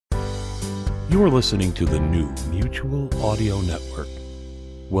You're listening to the new Mutual Audio Network.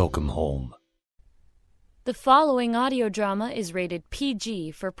 Welcome home. The following audio drama is rated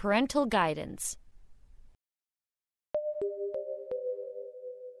PG for parental guidance.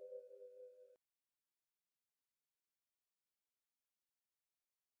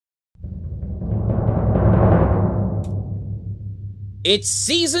 It's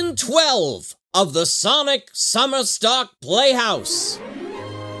Season 12 of the Sonic Summerstock Playhouse.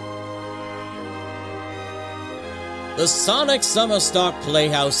 The Sonic Summerstock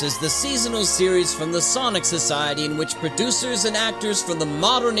Playhouse is the seasonal series from the Sonic Society in which producers and actors from the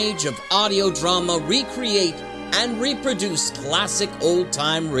modern age of audio drama recreate and reproduce classic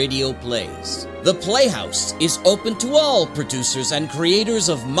old-time radio plays. The Playhouse is open to all producers and creators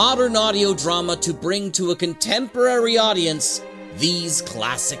of modern audio drama to bring to a contemporary audience these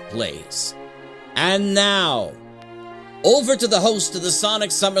classic plays. And now, over to the host of the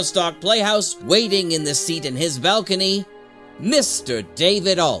Sonic Summerstock Playhouse, waiting in the seat in his balcony, Mr.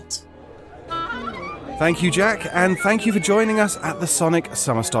 David Alt. Thank you, Jack, and thank you for joining us at the Sonic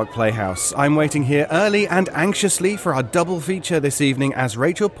Summerstock Playhouse. I'm waiting here early and anxiously for our double feature this evening as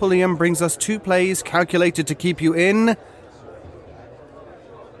Rachel Pulliam brings us two plays calculated to keep you in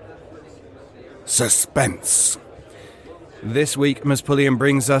suspense. This week, Ms. Pulliam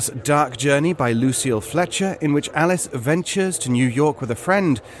brings us Dark Journey by Lucille Fletcher, in which Alice ventures to New York with a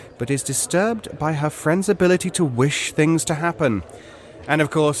friend, but is disturbed by her friend's ability to wish things to happen. And of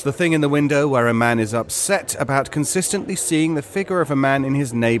course, The Thing in the Window, where a man is upset about consistently seeing the figure of a man in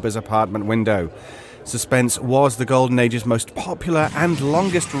his neighbour's apartment window. Suspense was the Golden Age's most popular and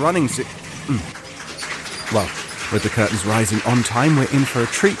longest-running Well, with the curtains rising on time, we're in for a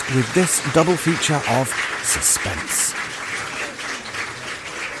treat with this double feature of Suspense.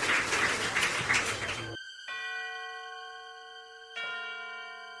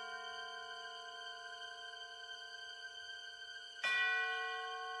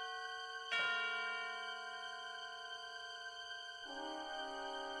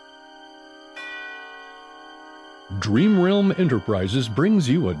 Dream Realm Enterprises brings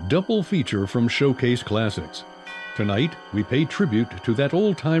you a double feature from Showcase Classics. Tonight, we pay tribute to that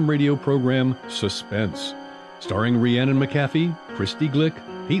old-time radio program, Suspense, starring Rhiannon McAfee, Christy Glick,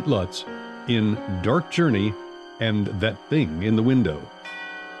 Pete Lutz, in Dark Journey and That Thing in the Window.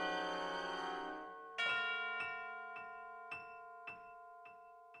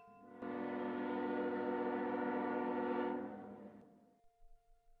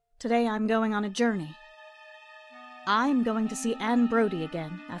 Today I'm going on a journey. I'm going to see Anne Brodie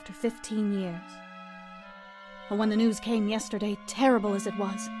again after 15 years. But when the news came yesterday, terrible as it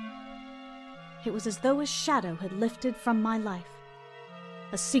was as though a shadow had lifted from my life,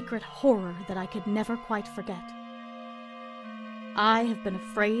 a secret horror that I could never quite forget. I have been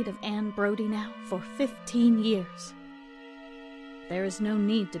afraid of Anne Brodie now for 15 years. There is no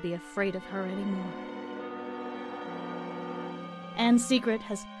need to be afraid of her anymore. Anne's secret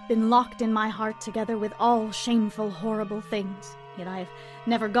has been locked in my heart together with all shameful, horrible things. Yet I have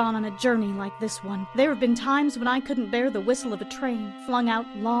never gone on a journey like this one. There have been times when I couldn't bear the whistle of a train, flung out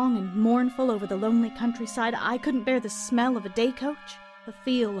long and mournful over the lonely countryside. I couldn't bear the smell of a day coach, the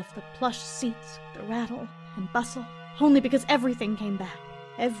feel of the plush seats, the rattle and bustle, only because everything came back.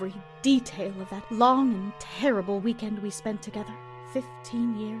 Every detail of that long and terrible weekend we spent together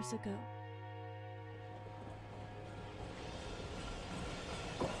 15 years ago.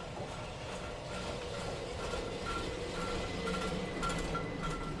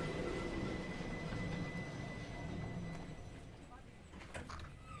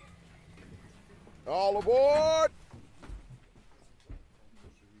 All aboard!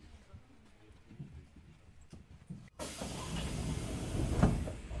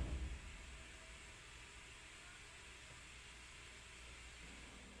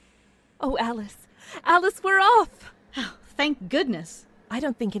 Oh, Alice. Alice, we're off! Oh, thank goodness. I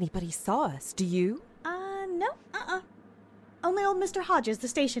don't think anybody saw us, do you? No, Only old Mr. Hodges, the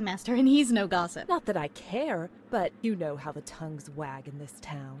station master, and he's no gossip. Not that I care, but you know how the tongues wag in this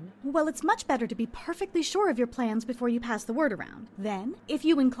town. Well, it's much better to be perfectly sure of your plans before you pass the word around. Then, if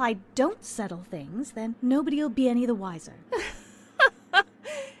you and Clyde don't settle things, then nobody'll be any the wiser.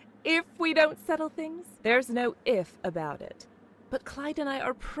 If we don't settle things, there's no if about it. But Clyde and I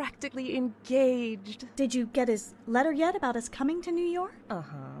are practically engaged. Did you get his letter yet about us coming to New York?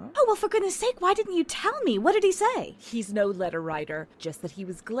 Uh-huh. Oh, well, for goodness sake, why didn't you tell me? What did he say? He's no letter writer, just that he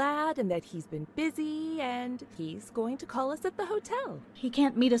was glad and that he's been busy and he's going to call us at the hotel. He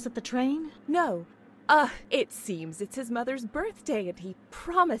can't meet us at the train? No, It seems it's his mother's birthday, and he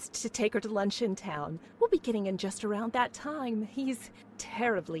promised to take her to lunch in town. We'll be getting in just around that time. He's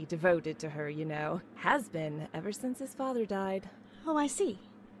terribly devoted to her, you know. Has been ever since his father died. Oh, I see.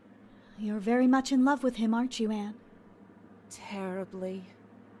 You're very much in love with him, aren't you, Anne? Terribly.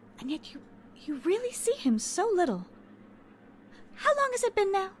 And yet you really see him so little. How long has it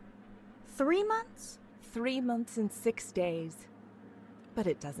been now? 3 months? 3 months and 6 days. But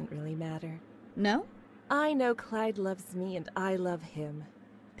it doesn't really matter. No? I know Clyde loves me and I love him.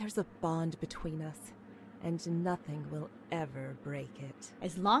 There's a bond between us, and nothing will ever break it.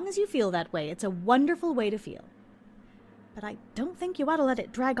 As long as you feel that way, it's a wonderful way to feel. But I don't think you ought to let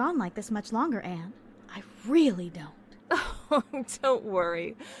it drag on like this much longer, Anne. I really don't. Oh, don't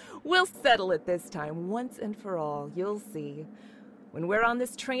worry. We'll settle it this time, once and for all. You'll see. When we're on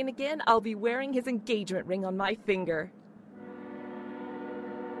this train again, I'll be wearing his engagement ring on my finger.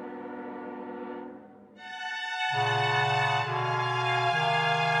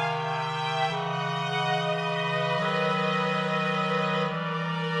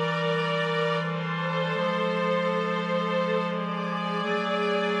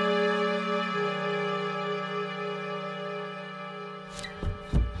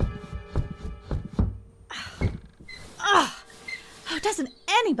 Doesn't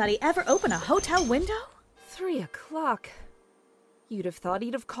anybody ever open a hotel window? 3 o'clock. You'd have thought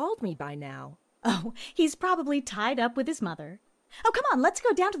he'd have called me by now. Oh, he's probably tied up with his mother. Oh, come on, let's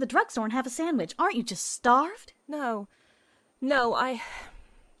go down to the drugstore and have a sandwich. Aren't you just starved? No, I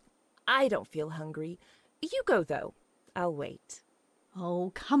don't feel hungry. You go, though. I'll wait.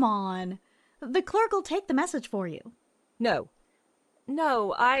 Oh, come on. The clerk will take the message for you. No,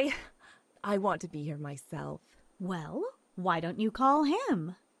 I want to be here myself. Well, why don't you call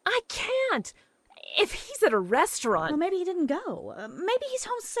him? I can't. If he's at a restaurant... Well, maybe he didn't go. Maybe he's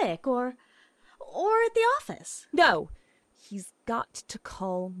homesick or at the office. No, he's got to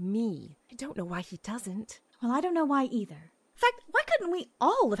call me. I don't know why he doesn't. Well, I don't know why either. In fact, why couldn't we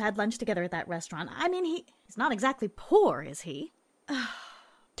all have had lunch together at that restaurant? I mean, he's not exactly poor, is he?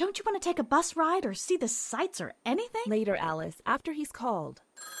 Don't you want to take a bus ride or see the sights or anything? Later, Alice, after he's called.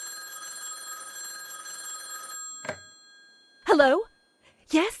 Hello?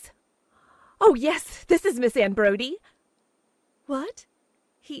 Yes? Oh, yes, this is Miss Ann Brody. What?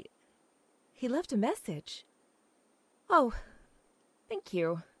 He left a message. Oh, thank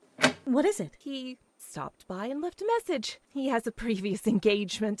you. What is it? He stopped by and left a message. He has a previous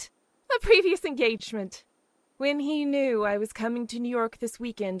engagement. A previous engagement. When he knew I was coming to New York this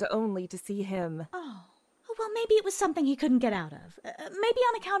weekend only to see him. Oh, well, maybe it was something he couldn't get out of. Maybe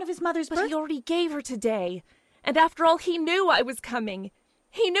on account of his mother's birth. But he already gave her today. And after all, he knew I was coming.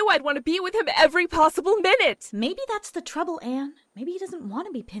 He knew I'd want to be with him every possible minute. Maybe that's the trouble, Anne. Maybe he doesn't want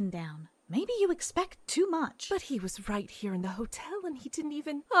to be pinned down. Maybe you expect too much. But he was right here in the hotel, and he didn't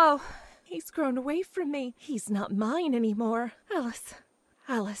even... Oh, he's grown away from me. He's not mine anymore.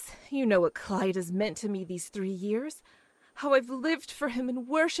 Alice, you know what Clyde has meant to me these 3 years. How I've lived for him and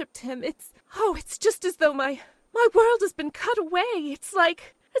worshipped him. It's just as though my world has been cut away. It's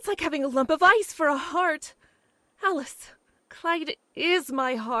like having a lump of ice for a heart. Alice, Clyde is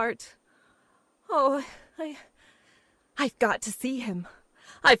my heart. Oh, I've got to see him.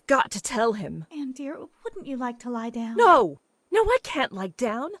 I've got to tell him. Anne, dear, wouldn't you like to lie down? No, I can't lie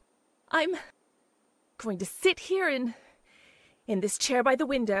down. I'm going to sit here in this chair by the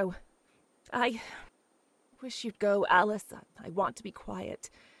window. I wish you'd go, Alice. I want to be quiet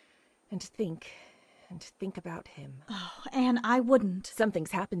and think about him. Oh, Anne, I wouldn't.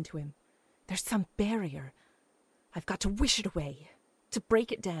 Something's happened to him. There's some barrier. I've got to wish it away, to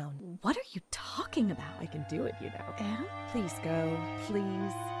break it down. What are you talking about? I can do it, you know. Anne? Please go,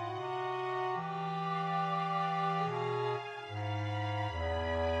 please.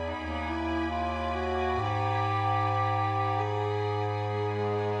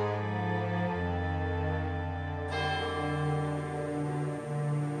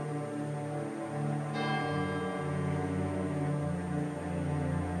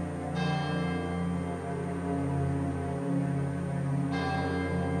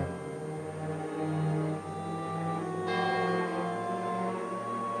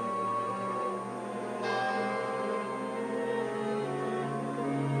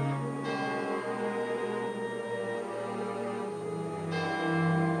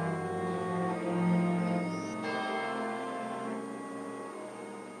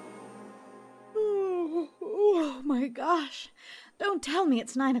 My gosh. Don't tell me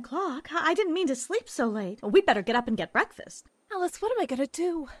it's 9 o'clock. I didn't mean to sleep so late. We'd better get up and get breakfast. Alice, what am I going to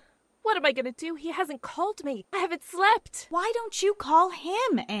do? What am I going to do? He hasn't called me. I haven't slept. Why don't you call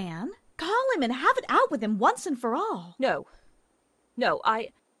him, Anne? Call him and have it out with him once and for all. No, I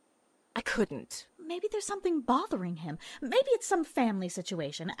couldn't. Maybe there's something bothering him. Maybe it's some family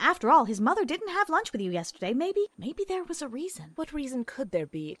situation. After all, his mother didn't have lunch with you yesterday. Maybe there was a reason. What reason could there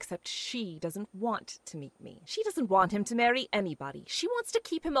be except she doesn't want to meet me? She doesn't want him to marry anybody. She wants to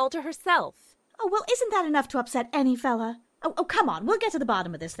keep him all to herself. Oh, well, isn't that enough to upset any fella? Oh, come on. We'll get to the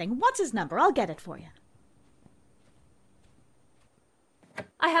bottom of this thing. What's his number? I'll get it for you.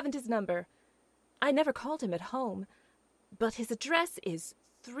 I haven't his number. I never called him at home. But his address is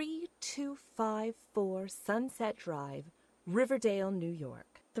 3254 Sunset Drive, Riverdale, New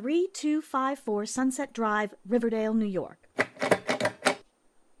York. 3254 Sunset Drive, Riverdale, New York.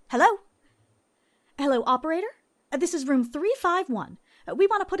 Hello? Hello, operator? This is room 351. We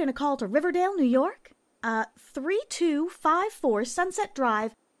want to put in a call to Riverdale, New York. 3254 Sunset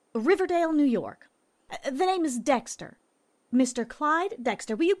Drive, Riverdale, New York. The name is Dexter. Mr. Clyde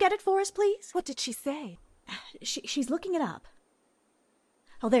Dexter. Will you get it for us, please? What did she say? She's looking it up.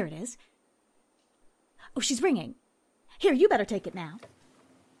 Oh, there it is. Oh, she's ringing. Here, you better take it now.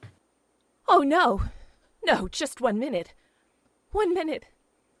 Oh, no. No, just 1 minute. 1 minute.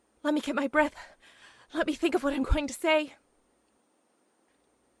 Let me get my breath. Let me think of what I'm going to say.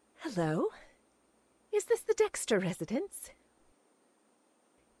 Hello? Is this the Dexter residence?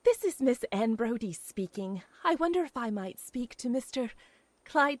 This is Miss Anne Brodie speaking. I wonder if I might speak to Mr.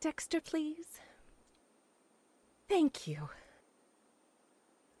 Clyde Dexter, please. Thank you.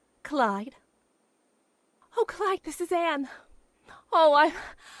 Clyde? Oh, Clyde, this is Anne. Oh,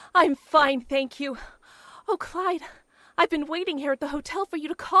 I'm fine, thank you. Oh, Clyde, I've been waiting here at the hotel for you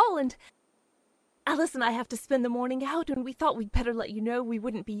to call, and Alice and I have to spend the morning out, and we thought we'd better let you know we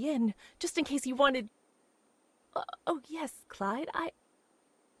wouldn't be in, just in case you wanted... Oh, yes, Clyde,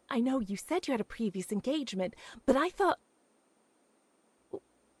 I know you said you had a previous engagement, but I thought...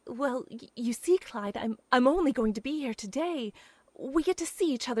 Well, you see, Clyde, I'm only going to be here today. We get to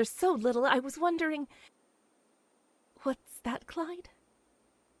see each other so little, I was wondering... What's that, Clyde?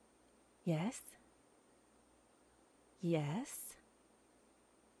 Yes? Yes?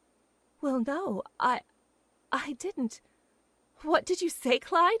 Well, no, I didn't. What did you say,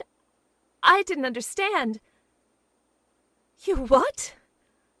 Clyde? I didn't understand. You what?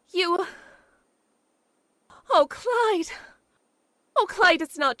 You... Oh, Clyde! Oh, Clyde,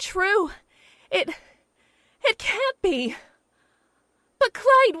 it's not true. It can't be. But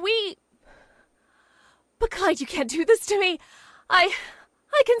Clyde, But Clyde, you can't do this to me. I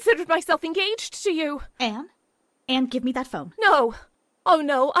considered myself engaged to you. Anne? Anne, give me that phone. No. Oh,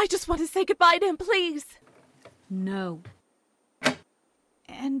 no, I just want to say goodbye to him, please. No.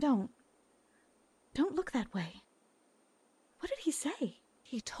 And don't look that way. What did he say?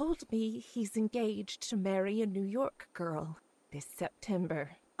 He told me he's engaged to marry a New York girl this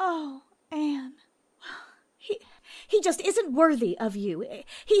September. Oh, Anne. He just isn't worthy of you.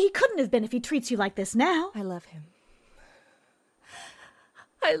 He couldn't have been if he treats you like this now. I love him.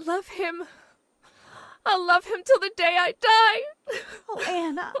 I love him. I'll love him till the day I die. Oh,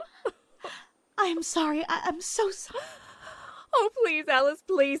 Anne, I'm sorry. I'm so sorry. Oh, please, Alice,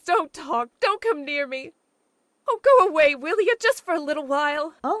 please, don't talk. Don't come near me. Oh, go away, will you, just for a little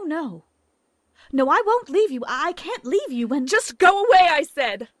while? Oh, no. No, I won't leave you. I can't leave you when... Just go away, I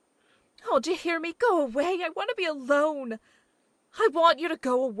said. Oh, do you hear me? Go away. I want to be alone. I want you to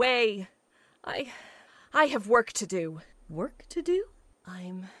go away. I have work to do. Work to do?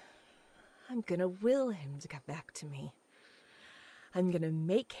 I'm gonna will him to come back to me. I'm gonna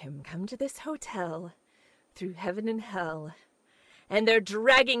make him come to this hotel through heaven and hell, and they're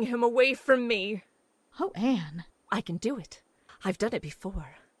dragging him away from me. Oh, Anne. I can do it. I've done it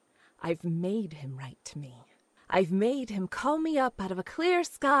before. I've made him write to me. I've made him call me up out of a clear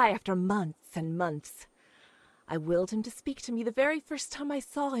sky after months and months. I willed him to speak to me the very first time I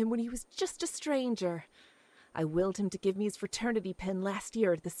saw him when he was just a stranger. I willed him to give me his fraternity pin last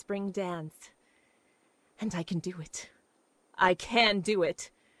year at the spring dance. And I can do it. I can do it.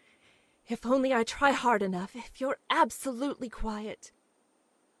 If only I try hard enough, if you're absolutely quiet.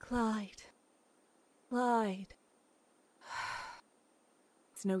 Clyde. Clyde.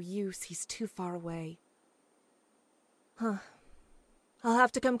 It's no use, he's too far away. Huh. I'll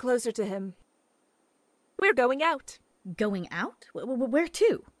have to come closer to him. We're going out. Going out? Where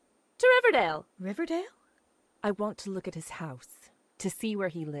to? To Riverdale. Riverdale? I want to look at his house, to see where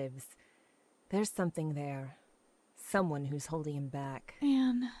he lives. There's something there. Someone who's holding him back.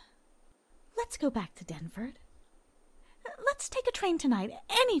 Anne, let's go back to Denford. Let's take a train tonight,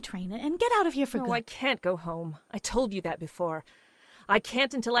 any train, and get out of here for good. No, I can't go home. I told you that before. I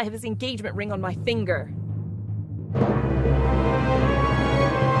can't until I have his engagement ring on my finger.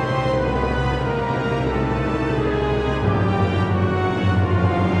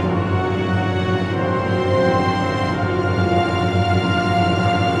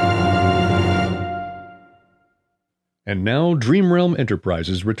 And now Dreamrealm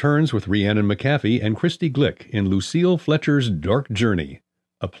Enterprises returns with Rhiannon McAfee and Christy Glick in Lucille Fletcher's Dark Journey,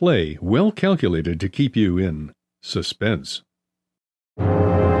 a play well calculated to keep you in suspense.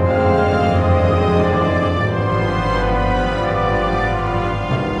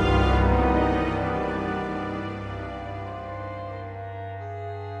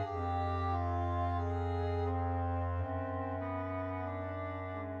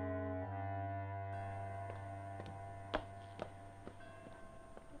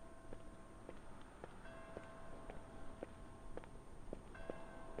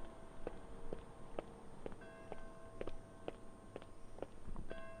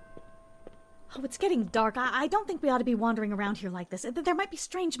 Oh, it's getting dark. I don't think we ought to be wandering around here like this. There might be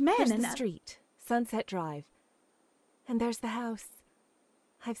strange men There's and... the street, Sunset Drive. And there's the house.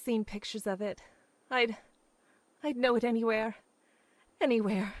 I've seen pictures of it. I'd know it anywhere.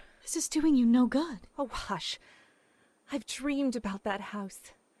 Anywhere. This is doing you no good. Oh, hush. I've dreamed about that house.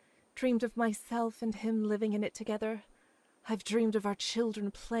 Dreamed of myself and him living in it together. I've dreamed of our children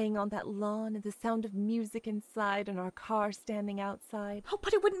playing on that lawn and the sound of music inside and our car standing outside. Oh,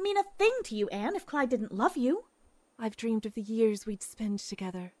 but it wouldn't mean a thing to you, Anne, if Clyde didn't love you. I've dreamed of the years we'd spend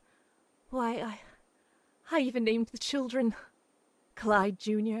together. Why, I even named the children. Clyde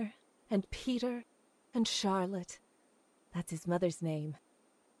Jr. and Peter and Charlotte. That's his mother's name.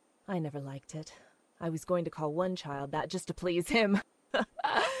 I never liked it. I was going to call one child that just to please him.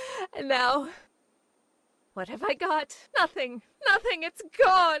 And now... what have I got? Nothing. Nothing. It's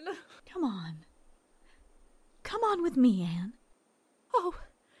gone. Come on. Come on with me, Anne. Oh,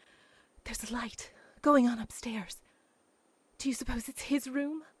 there's a light going on upstairs. Do you suppose it's his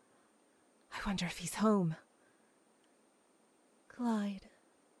room? I wonder if he's home. Clyde.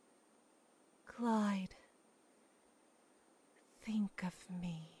 Clyde. Think of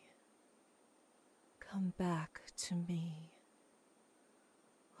me. Come back to me.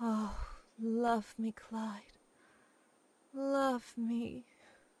 Oh, love me, Clyde. Love me.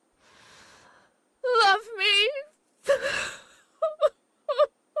 Love me!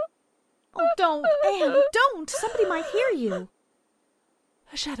 Oh, don't, Anne, don't! Somebody might hear you.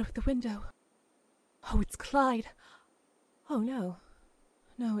 A shadow at the window. Oh, it's Clyde. Oh, no.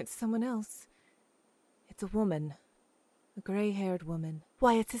 No, it's someone else. It's a woman. A gray-haired woman.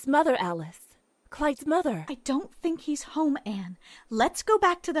 Why, it's his mother, Alice. Clyde's mother. I don't think he's home, Anne. Let's go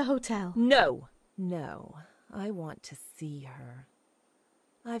back to the hotel. No. No. I want to see her.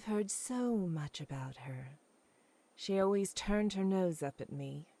 I've heard so much about her. She always turned her nose up at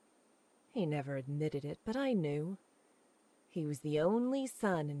me. He never admitted it, but I knew. He was the only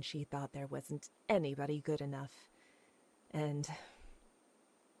son, and she thought there wasn't anybody good enough. And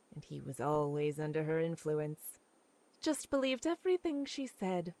he was always under her influence. Just believed everything she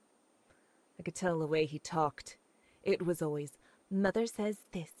said. I could tell the way he talked. It was always, Mother says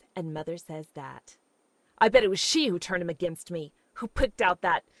this, and Mother says that. I bet it was she who turned him against me, who picked out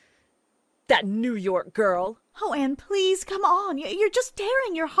that New York girl. Oh, Anne, please, come on. You're just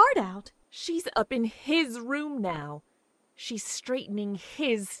tearing your heart out. She's up in his room now. She's straightening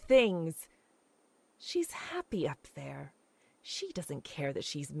his things. She's happy up there. She doesn't care that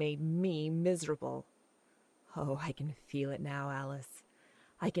she's made me miserable. Oh, I can feel it now, Alice.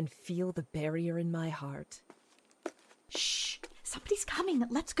 I can feel the barrier in my heart. Shh! Somebody's coming.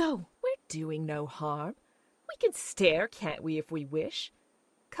 Let's go. We're doing no harm. We can stare, can't we, if we wish?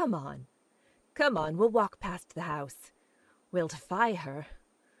 Come on. Come on, we'll walk past the house. We'll defy her.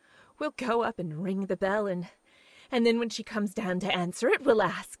 We'll go up and ring the bell, and then when she comes down to answer it, we'll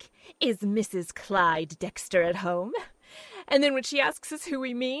ask, is Mrs. Clyde Dexter at home? And then when she asks us who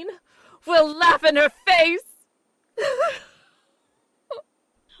we mean, we'll laugh in her face.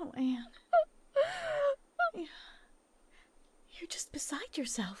 Oh, Anne. You're just beside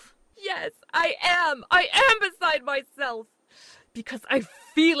yourself. Yes, I am. I am beside myself. Because I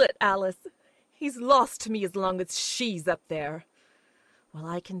feel it, Alice. He's lost to me as long as she's up there. Well,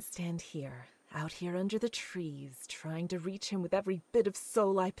 I can stand here, out here under the trees, trying to reach him with every bit of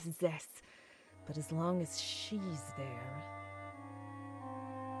soul I possess. But as long as she's there,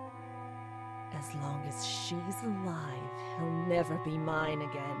 as long as she's alive, he'll never be mine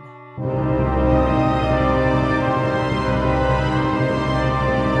again.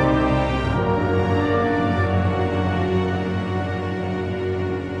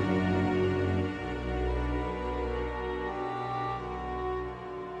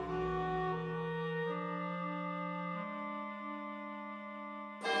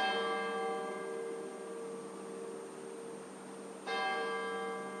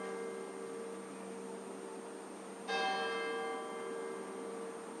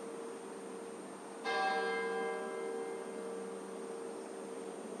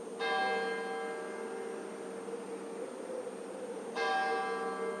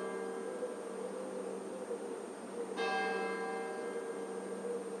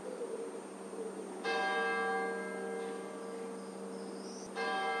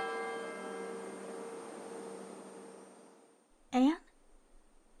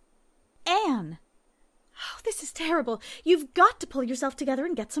 terrible. You've got to pull yourself together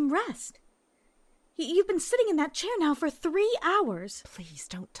and get some rest. You've been sitting in that chair now for 3 hours. Please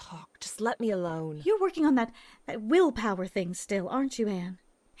don't talk. Just let me alone. You're working on that willpower thing still, aren't you, Anne?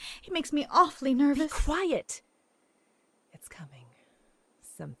 It makes me awfully nervous. Be quiet. It's coming.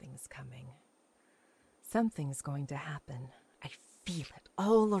 Something's coming. Something's going to happen. I feel it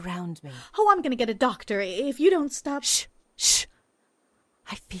all around me. Oh, I'm going to get a doctor if you don't stop. Shh, shh.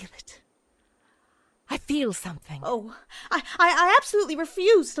 I feel it. I feel something. Oh, I absolutely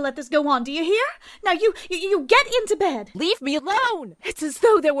refuse to let this go on. Do you hear? Now you get into bed. Leave me alone! It's as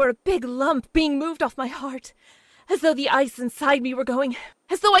though there were a big lump being moved off my heart. As though the ice inside me were going.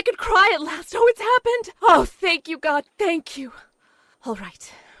 As though I could cry at last. Oh, it's happened. Oh, thank you, God. Thank you. All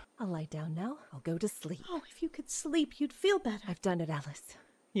right. I'll lie down now. I'll go to sleep. Oh, if you could sleep, you'd feel better. I've done it, Alice.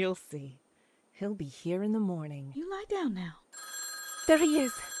 You'll see. He'll be here in the morning. You lie down now. There he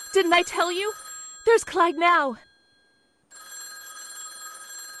is. Didn't I tell you? There's Clyde now.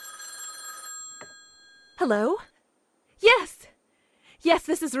 Hello? Yes. Yes,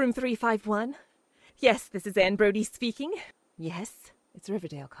 this is room 351. Yes, this is Anne Brody speaking. Yes, it's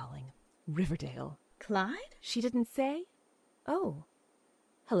Riverdale calling. Riverdale. Clyde? She didn't say? Oh.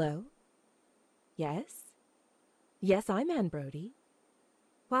 Hello? Yes? Yes, I'm Anne Brody.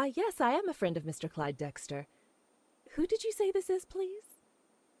 Why, yes, I am a friend of Mr. Clyde Dexter. Who did you say this is, please?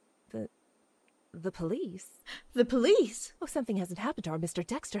 The police? The police? Oh, something hasn't happened to our Mr.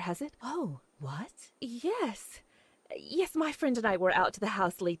 Dexter, has it? Oh, what? Yes. Yes, my friend and I were out to the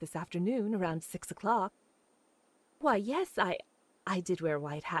house late this afternoon, around 6 o'clock. Why, yes, I did wear a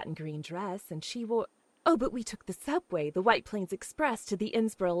white hat and green dress, and she wore... Oh, but we took the subway, the White Plains Express, to the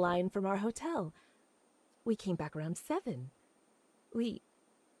Innsborough line from our hotel. We came back around 7. We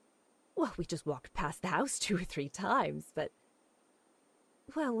just walked past the house 2 or 3 times, but...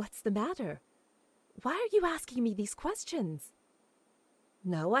 Well, what's the matter? Why are you asking me these questions?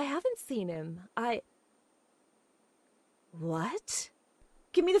 No, I haven't seen him. What?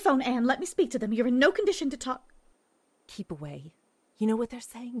 Give me the phone, Anne. Let me speak to them. You're in no condition to talk. Keep away. You know what they're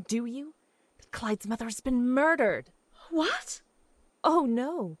saying, do you? That Clyde's mother has been murdered. What? Oh,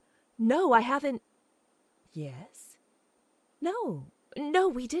 no. No, I haven't... Yes? No,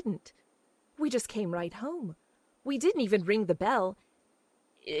 we didn't. We just came right home. We didn't even ring the bell.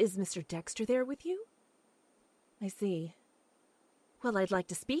 Is Mr. Dexter there with you? I see. Well, I'd like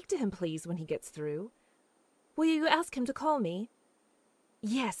to speak to him, please, when he gets through. Will you ask him to call me?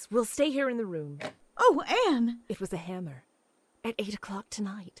 Yes, we'll stay here in the room. Oh, Anne! It was a hammer. At 8 o'clock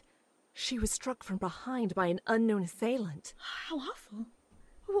tonight. She was struck from behind by an unknown assailant. How awful.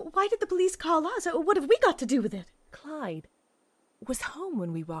 Why did the police call us? What have we got to do with it? Clyde was home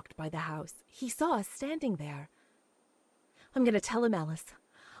when we walked by the house. He saw us standing there. I'm going to tell him, Alice.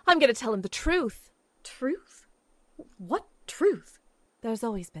 I'm going to tell him the truth. Truth? What truth? There's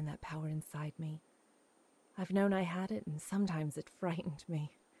always been that power inside me. I've known I had it, and sometimes it frightened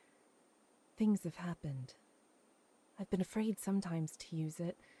me. Things have happened. I've been afraid sometimes to use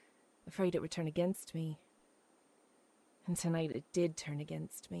it, afraid it would turn against me. And tonight it did turn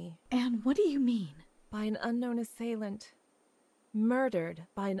against me. Anne, what do you mean? By an unknown assailant. Murdered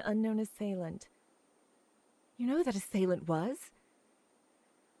by an unknown assailant. You know who that assailant was?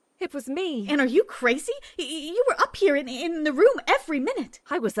 It was me. Anne, are you crazy? You were up here in the room every minute.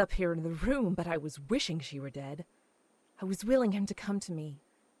 I was up here in the room, but I was wishing she were dead. I was willing him to come to me.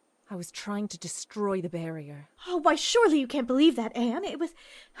 I was trying to destroy the barrier. Oh, why, surely you can't believe that, Anne. It was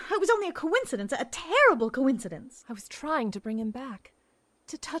only a coincidence, a terrible coincidence. I was trying to bring him back,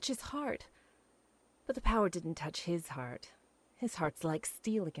 to touch his heart. But the power didn't touch his heart. His heart's like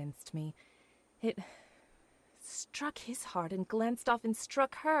steel against me. It struck his heart and glanced off and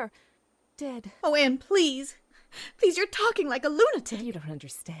struck her. Dead. Oh, Anne, please. Please, you're talking like a lunatic. You don't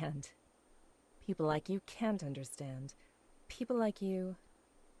understand. People like you can't understand. People like you...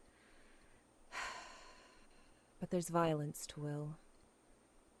 But there's violence to will.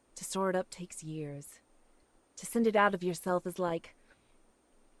 To store it up takes years. To send it out of yourself is like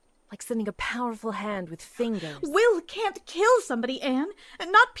sending a powerful hand with fingers. Will can't kill somebody, Anne.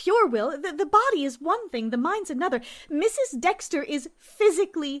 Not pure will. The body is one thing, the mind's another. Mrs. Dexter is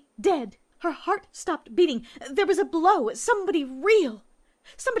physically dead. Her heart stopped beating. There was a blow. Somebody real.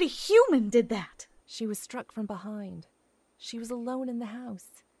 Somebody human did that. She was struck from behind. She was alone in the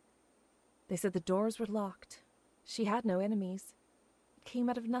house. They said the doors were locked. She had no enemies. It came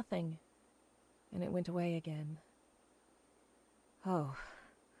out of nothing. And it went away again. Oh.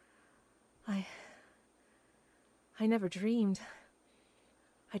 I never dreamed.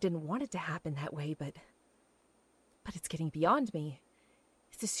 I didn't want it to happen that way, but it's getting beyond me.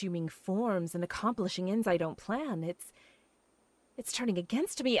 keeps assuming forms and accomplishing ends I don't plan. It's turning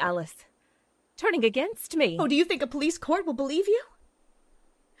against me, Alice. Turning against me. Oh, do you think a police court will believe you?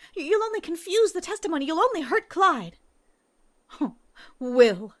 You'll only confuse the testimony. You'll only hurt Clyde. Oh,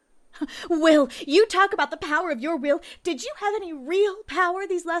 Will. Will, you talk about the power of your will. Did you have any real power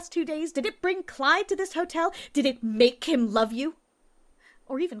these last 2 days? Did it bring Clyde to this hotel? Did it make him love you?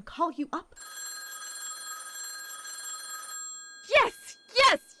 Or even call you up? Yes!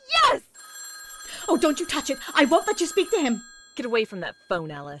 Yes! Yes! Oh, don't you touch it. I won't let you speak to him. Get away from that phone,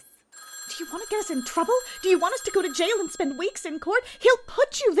 Alice. Do you want to get us in trouble? Do you want us to go to jail and spend weeks in court? He'll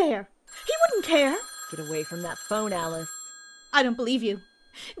put you there. He wouldn't care. Get away from that phone, Alice. I don't believe you.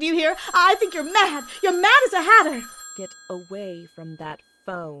 Do you hear? I think you're mad. You're mad as a hatter. Get away from that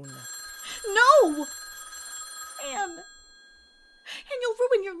phone. No! Anne. And you'll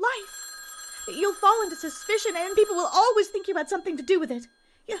ruin your life. You'll fall into suspicion and people will always think you had something to do with it.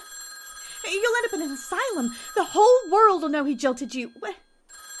 You'll end up in an asylum. The whole world will know he jilted you. What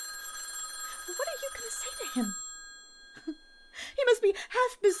are you going to say to him? He must be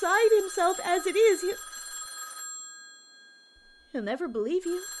half beside himself as it is. He'll never believe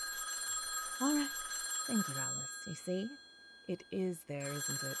you. All right. Thank you, Alice. You see? It is there,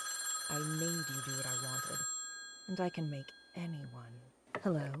 isn't it? I made you do what I wanted. And I can make anyone.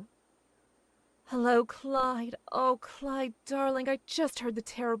 Hello? Hello, Clyde. Oh, Clyde, darling, I just heard the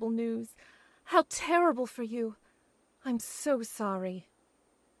terrible news. How terrible for you. I'm so sorry.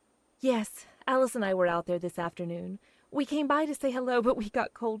 Yes, Alice and I were out there this afternoon. We came by to say hello, but we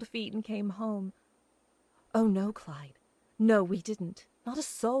got cold feet and came home. Oh, no, Clyde. No, we didn't. Not a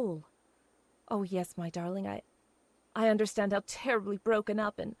soul. Oh, yes, my darling, I understand how terribly broken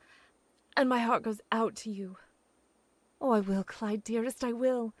up, and my heart goes out to you. Oh, I will, Clyde, dearest, I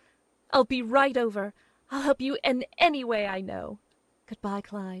will. I'll be right over. I'll help you in any way I know. Goodbye,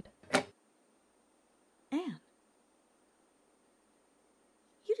 Clyde. Anne.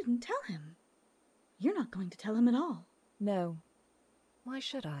 You didn't tell him. You're not going to tell him at all. No. Why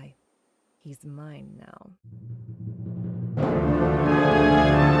should I? He's mine now.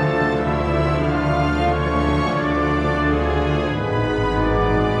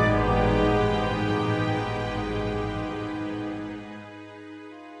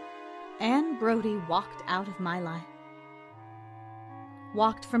 Anne Brodie walked out of my life.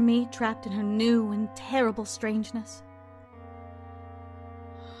 Walked from me, trapped in her new and terrible strangeness.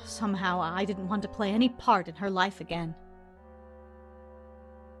 Somehow I didn't want to play any part in her life again.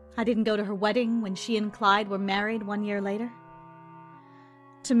 I didn't go to her wedding when she and Clyde were married 1 year later.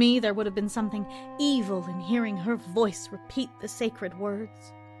 To me, there would have been something evil in hearing her voice repeat the sacred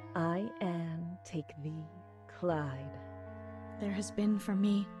words. I, Anne, take thee, Clyde. There has been for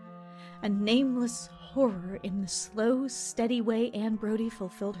me a nameless horror in the slow, steady way Anne Brodie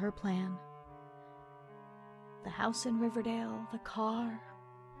fulfilled her plan. The house in Riverdale, the car,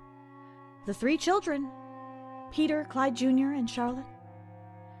 the 3 children, Peter, Clyde Jr., and Charlotte.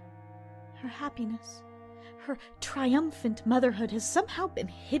 Her happiness, her triumphant motherhood has somehow been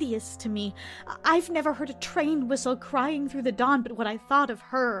hideous to me. I've never heard a train whistle crying through the dawn but what I thought of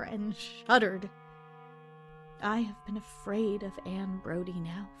her and shuddered. I have been afraid of Anne Brodie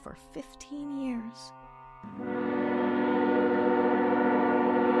now for 15 years.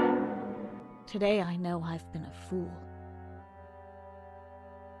 Today I know I've been a fool.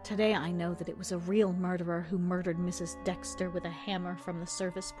 Today I know that it was a real murderer who murdered Mrs. Dexter with a hammer from the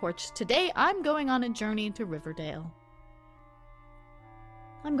service porch. Today I'm going on a journey to Riverdale.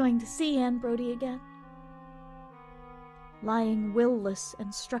 I'm going to see Anne Brodie again. Lying will-less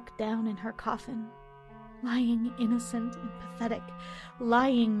and struck down in her coffin. Lying innocent and pathetic.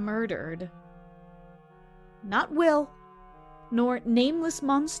 Lying murdered. Not Will, nor nameless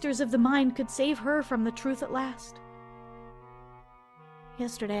monsters of the mind could save her from the truth at last.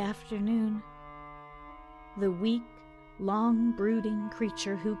 Yesterday afternoon, the weak, long-brooding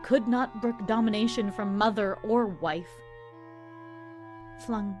creature who could not brook domination from mother or wife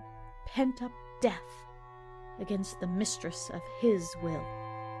flung pent-up death against the mistress of his will.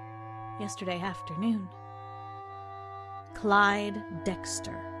 Yesterday afternoon, Clyde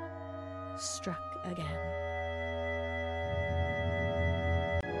Dexter struck again.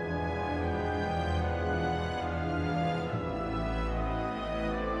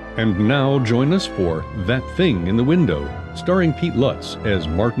 And now join us for That Thing in the Window, starring Pete Lutz as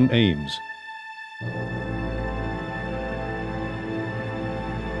Martin Ames.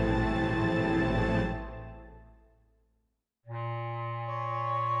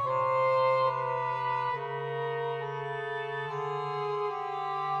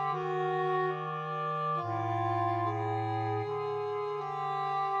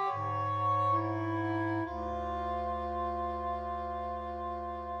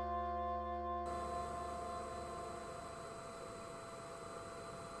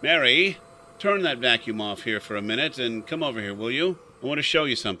 Mary, turn that vacuum off here for a minute and come over here, will you? I want to show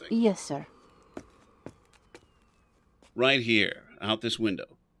you something. Yes, sir. Right here, out this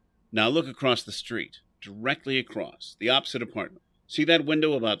window. Now look across the street, directly across, the opposite apartment. See that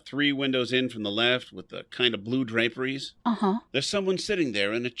window about 3 windows in from the left with the kind of blue draperies? Uh-huh. There's someone sitting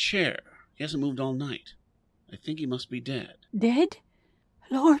there in a chair. He hasn't moved all night. I think he must be dead. Dead?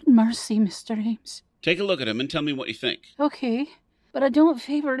 Lord mercy, Mr. Ames. Take a look at him and tell me what you think. Okay, but I don't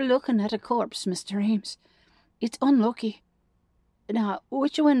favour looking at a corpse, Mr. Ames. It's unlucky. Now,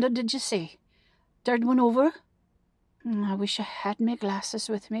 which window did you say? Third one over? I wish I had my glasses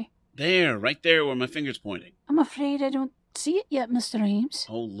with me. There, right there where my finger's pointing. I'm afraid I don't see it yet, Mr. Ames.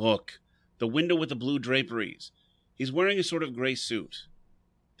 Oh, look. The window with the blue draperies. He's wearing a sort of gray suit.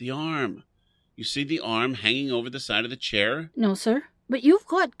 The arm. You see the arm hanging over the side of the chair? No, sir. But you've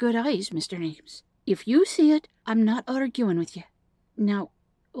got good eyes, Mr. Ames. If you see it, I'm not arguing with you. Now,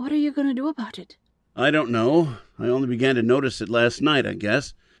 what are you going to do about it? I don't know. I only began to notice it last night, I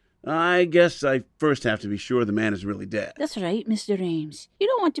guess. I guess I first have to be sure the man is really dead. That's right, Mr. Ames. You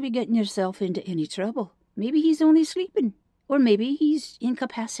don't want to be getting yourself into any trouble. Maybe he's only sleeping. Or maybe he's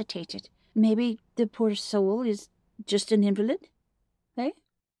incapacitated. Maybe the poor soul is just an invalid. Eh?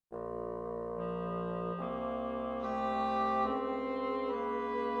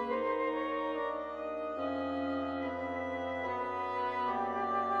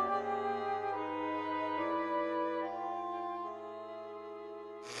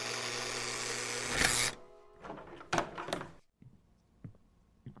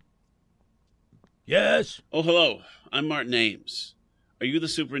 Yes? Oh, hello. I'm Martin Ames. Are you the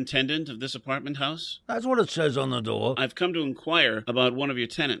superintendent of this apartment house? That's what it says on the door. I've come to inquire about one of your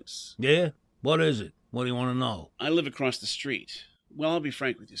tenants. Yeah? What is it? What do you want to know? I live across the street. Well, I'll be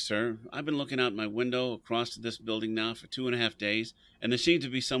frank with you, sir. I've been looking out my window across to this building now for 2.5 days, and there seems to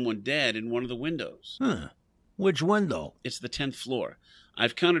be someone dead in one of the windows. Huh. Which window? It's the 10th floor.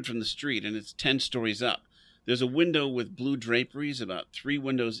 I've counted from the street, and it's 10 stories up. There's a window with blue draperies about 3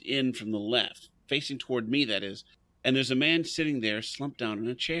 windows in from the left, facing toward me, that is, and there's a man sitting there slumped down in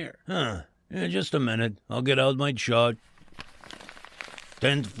a chair. Huh. Yeah, just a minute. I'll get out my chart.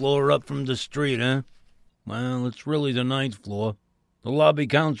 10th floor up from the street, huh? Well, it's really the 9th floor. The lobby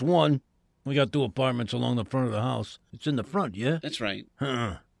counts 1. We got 2 apartments along the front of the house. It's in the front, yeah? That's right.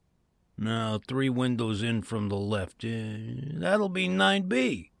 Huh. Now, 3 windows in from the left. That'll be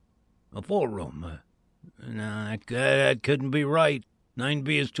 9B. A 4-room. No, that couldn't be right.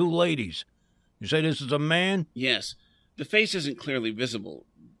 9B is 2 ladies. You say this is a man? Yes. The face isn't clearly visible.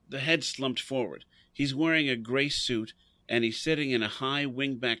 The head's slumped forward. He's wearing a gray suit, and he's sitting in a high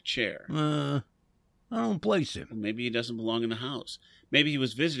wingback chair. I don't place him. Maybe he doesn't belong in the house. Maybe he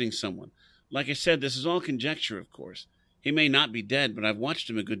was visiting someone. Like I said, this is all conjecture, of course. He may not be dead, but I've watched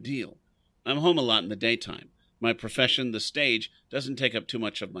him a good deal. I'm home a lot in the daytime. My profession, the stage, doesn't take up too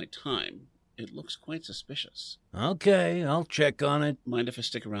much of my time. It looks quite suspicious. Okay, I'll check on it. Mind if I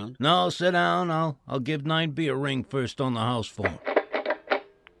stick around? No, sit down. I'll give 9B a ring first on the house phone.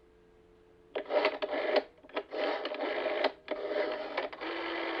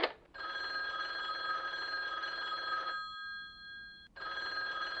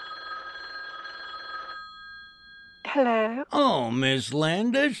 Hello? Oh, Miss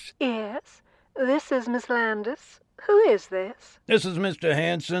Landis? Yes, this is Miss Landis. Who is this? This is Mr.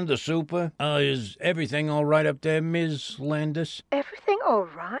 Hanson, the super. Is everything all right up there, Miss Landis? Everything all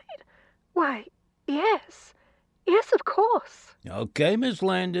right? Why, yes. Yes, of course. Okay, Miss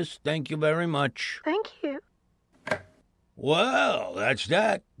Landis. Thank you very much. Thank you. Well, that's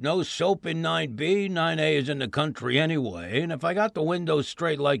that. No soap in 9B. 9A is in the country anyway. And if I got the windows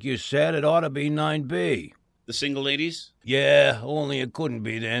straight like you said, it ought to be 9B. The single ladies? Yeah, only it couldn't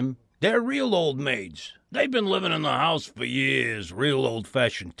be them. They're real old maids. They've been living in the house for years, real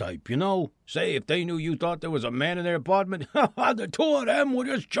old-fashioned type, you know? Say, if they knew you thought there was a man in their apartment, the 2 of them would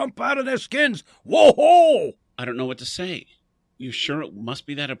just jump out of their skins. Whoa-ho! I don't know what to say. You sure it must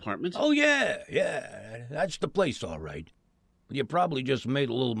be that apartment? Oh, yeah. That's the place, all right. But you probably just made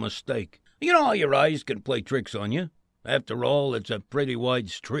a little mistake. You know how your eyes can play tricks on you? After all, it's a pretty wide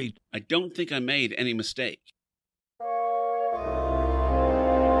street. I don't think I made any mistake.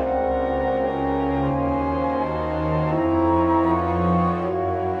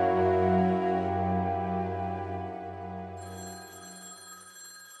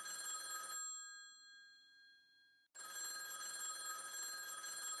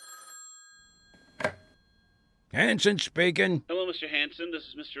 Hanson speaking. Hello, Mr. Hanson. This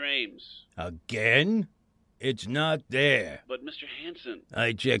is Mr. Ames. Again? It's not there. But, Mr. Hanson...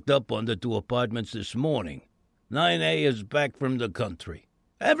 I checked up on the 2 apartments this morning. 9A is back from the country.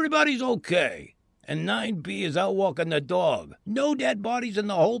 Everybody's okay. And 9B is out walking the dog. No dead bodies in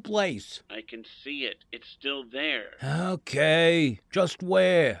the whole place. I can see it. It's still there. Okay, just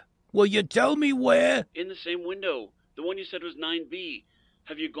where? Will you tell me where? In the same window. The one you said was 9B.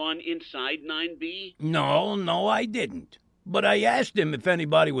 Have you gone inside 9B? No, I didn't. But I asked them if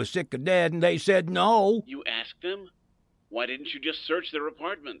anybody was sick or dead, and they said no. You asked them? Why didn't you just search their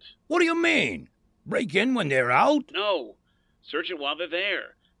apartment? What do you mean? Break in when they're out? No. Search it while they're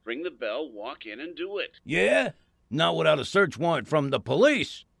there. Ring the bell, walk in, and do it. Yeah? Not without a search warrant from the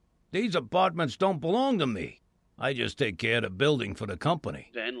police. These apartments don't belong to me. I just take care of the building for the company.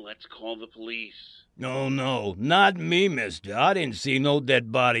 Then let's call the police. No, not me, mister. I didn't see no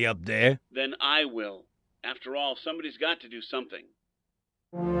dead body up there. Then I will. After all, somebody's got to do something.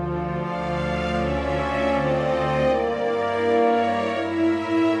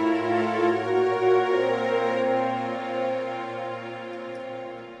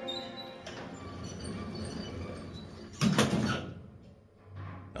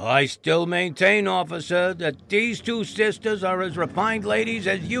 I still maintain, officer, that these two sisters are as refined ladies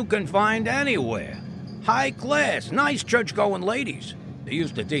as you can find anywhere. High class, nice church-going ladies. They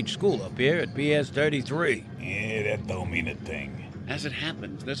used to teach school up here at PS 33. Yeah, that don't mean a thing. As it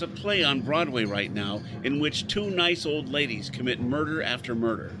happens, there's a play on Broadway right now in which two nice old ladies commit murder after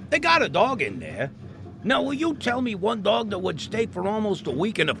murder. They got a dog in there. Now, will you tell me one dog that would stay for almost a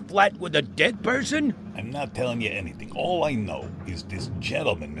week in a flat with a dead person? I'm not telling you anything. All I know is this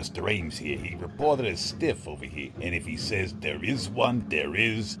gentleman, Mr. Ames here, he reported as stiff over here. And if he says there is one, there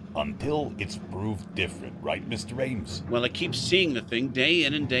is, until it's proved different. Right, Mr. Ames? Well, I keep seeing the thing day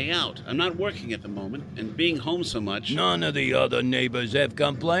in and day out. I'm not working at the moment, and being home so much... None of the other neighbors have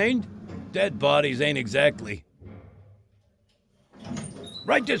complained. Dead bodies ain't exactly.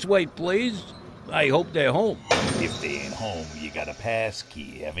 Right this way, please. I hope they're home. If they ain't home, you got a pass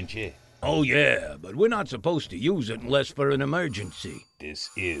key, haven't you? Oh, yeah, but we're not supposed to use it unless for an emergency. This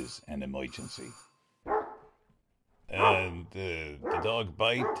is an emergency. And the dog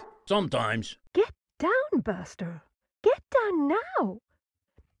bite? Sometimes. Get down, Buster. Get down now.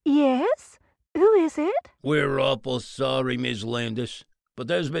 Yes? Who is it? We're awful sorry, Miss Landis, but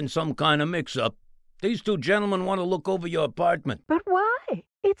there's been some kind of mix-up. These two gentlemen want to look over your apartment. But why?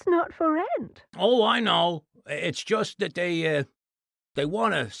 It's not for rent. Oh, I know. It's just that they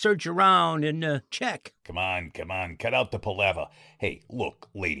want to search around and check. Come on, cut out the palaver. Hey, look,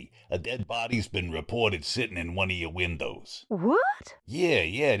 lady, a dead body's been reported sitting in one of your windows. What?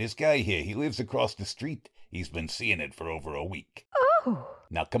 Yeah, this guy here, he lives across the street. He's been seeing it for over a week. Oh.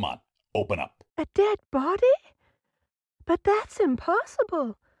 Now, come on, open up. A dead body? But that's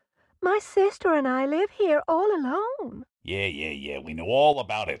impossible. My sister and I live here all alone. Yeah, we know all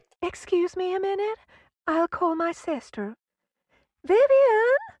about it. Excuse me a minute. I'll call my sister.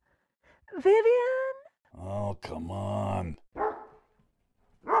 Vivian? Oh, come on.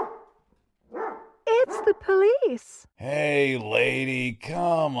 It's the police. Hey, lady,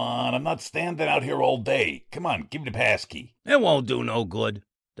 come on. I'm not standing out here all day. Come on, give me the pass key. It won't do no good.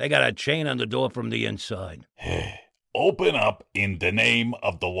 They got a chain on the door from the inside. Open up in the name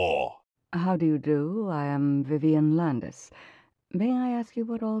of the law. How do you do? I am Vivian Landis. May I ask you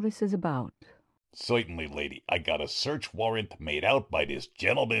what all this is about? Certainly, lady. I got a search warrant made out by this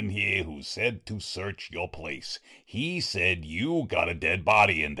gentleman here who said to search your place. He said you got a dead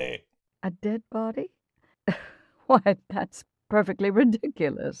body in there. A dead body? Why, that's perfectly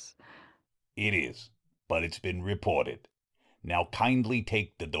ridiculous. It is, but it's been reported. Now kindly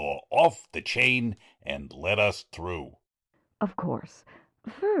take the door off the chain and let us through. Of course.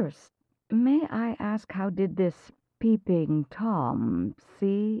 First, may I ask how did this peeping Tom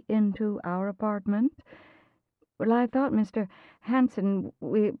see into our apartment? Well, I thought, Mr. Hanson,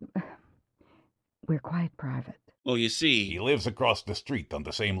 we're quite private. Well, you see... He lives across the street on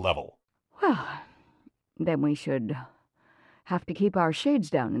the same level. Well, then we should have to keep our shades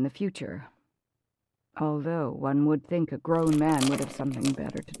down in the future. Although one would think a grown man would have something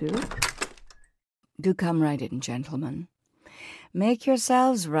better to do. Do come right in, gentlemen. Make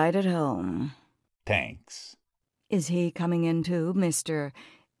yourselves right at home. Thanks. Is he coming in too, Mr.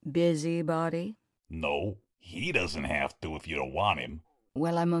 Busybody? No, he doesn't have to if you don't want him.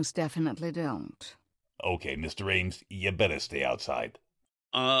 Well, I most definitely don't. Okay, Mr. Ames, you better stay outside.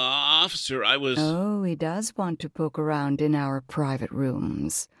 Officer, I was... Oh, he does want to poke around in our private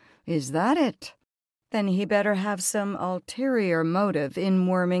rooms. Is that it? Then he better have some ulterior motive in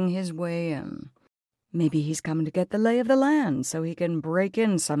worming his way in. Maybe he's coming to get the lay of the land so he can break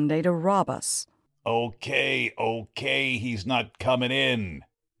in someday to rob us. Okay, he's not coming in.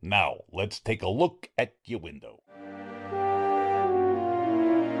 Now, let's take a look at your window.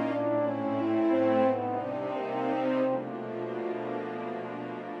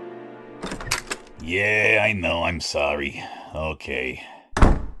 Yeah, I know, I'm sorry. Okay.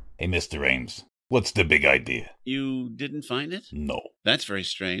 Hey, Mr. Ames, what's the big idea? You didn't find it? No. That's very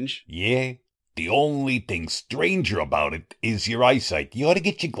strange. Yeah? The only thing stranger about it is your eyesight. You ought to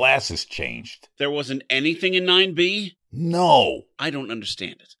get your glasses changed. There wasn't anything in 9B? No. I don't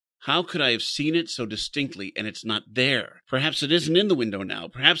understand it. How could I have seen it so distinctly and it's not there? Perhaps it isn't in the window now.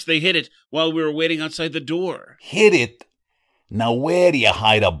 Perhaps they hid it while we were waiting outside the door. Hid it? Now where do you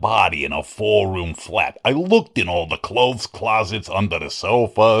hide a body in a 4-room flat? I looked in all the clothes closets, under the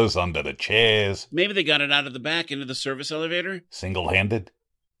sofas, under the chairs. Maybe they got it out of the back into the service elevator? Single-handed?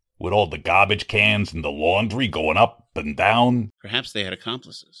 With all the garbage cans and the laundry going up and down? Perhaps they had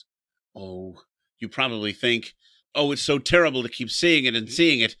accomplices. Oh, you probably think, oh, it's so terrible to keep seeing it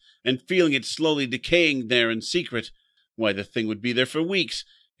and feeling it slowly decaying there in secret. Why, the thing would be there for weeks.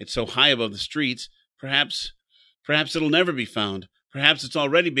 It's so high above the streets. Perhaps it'll never be found. Perhaps it's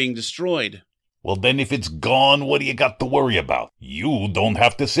already being destroyed. Well, then if it's gone, what do you got to worry about? You don't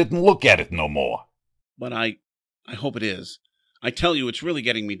have to sit and look at it no more. But I hope it is. I tell you, it's really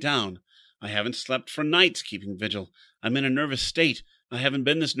getting me down. I haven't slept for nights keeping vigil. I'm in a nervous state. I haven't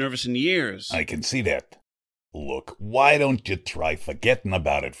been this nervous in years. I can see that. Look, why don't you try forgetting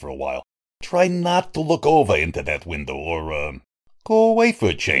about it for a while? Try not to look over into that window or, go away for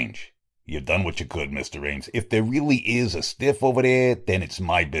a change. You've done what you could, Mr. Ames. If there really is a stiff over there, then it's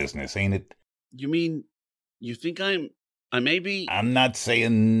my business, ain't it? You mean, you think I may be... I'm not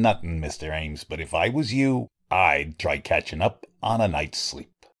saying nothing, Mr. Ames, but if I was you, I'd try catching up on a night's sleep.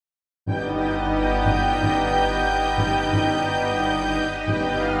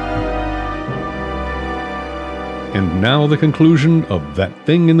 And now the conclusion of That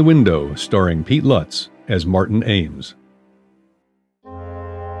Thing in the Window, starring Pete Lutz as Martin Ames.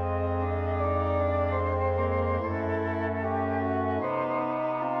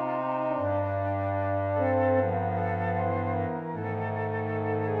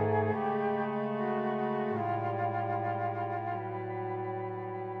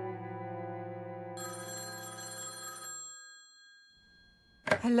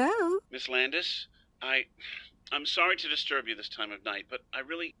 Hello? Miss Landis, I'm sorry to disturb you this time of night, but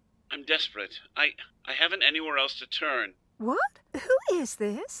I'm desperate. I haven't anywhere else to turn. What? Who is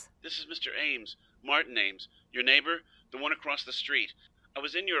this? This is Mr. Ames, Martin Ames, your neighbor, the one across the street. I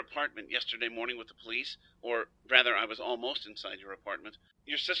was in your apartment yesterday morning with the police, or rather, I was almost inside your apartment.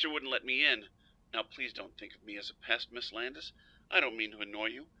 Your sister wouldn't let me in. Now, please don't think of me as a pest, Miss Landis. I don't mean to annoy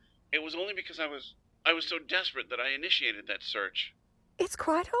you. It was only because I was so desperate that I initiated that search. It's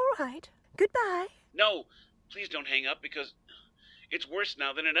quite all right. Goodbye. No, please don't hang up, because it's worse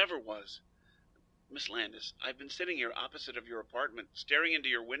now than it ever was. Miss Landis, I've been sitting here opposite of your apartment, staring into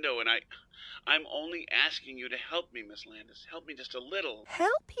your window, and I'm only asking you to help me, Miss Landis. Help me just a little.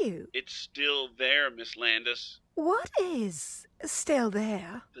 Help you? It's still there, Miss Landis. What is still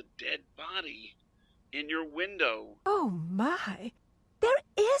there? The dead body in your window. Oh, my. There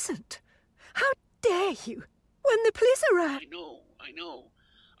isn't. How dare you? When the police arrive...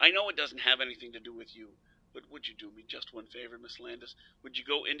 I know it doesn't have anything to do with you. But would you do me just one favor, Miss Landis? Would you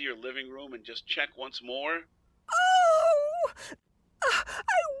go into your living room and just check once more? Oh!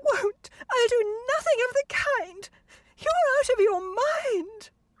 I won't! I'll do nothing of the kind! You're out of your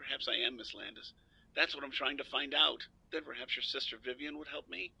mind! Perhaps I am, Miss Landis. That's what I'm trying to find out. Then perhaps your sister Vivian would help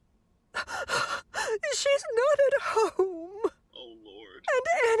me? She's not at home. Oh, Lord.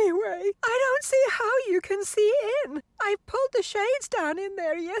 And anyway, I don't see how you can see in. I pulled the shades down in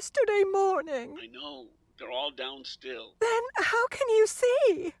there yesterday morning. I know. They're all down still. Then how can you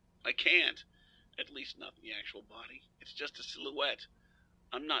see? I can't. At least not the actual body. It's just a silhouette.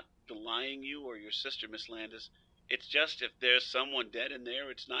 I'm not belying you or your sister, Miss Landis. It's just if there's someone dead in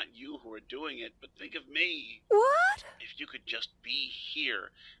there, it's not you who are doing it, but think of me. What? If you could just be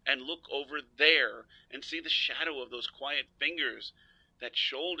here and look over there and see the shadow of those quiet fingers, that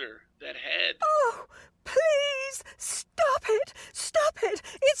shoulder, that head. Oh, please, stop it! Stop it!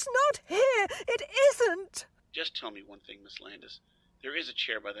 It's not here! It isn't! Just tell me one thing, Miss Landis. There is a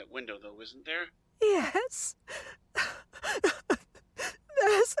chair by that window, though, isn't there? Yes.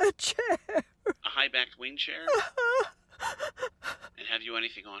 There's a chair. A high-backed wing chair? And have you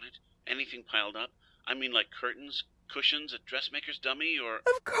anything on it? Anything piled up? I mean, like curtains, cushions, a dressmaker's dummy, or...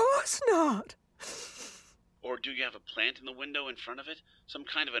 Of course not. Or do you have a plant in the window in front of it? Some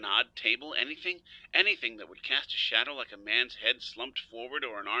kind of an odd table? Anything? Anything that would cast a shadow like a man's head slumped forward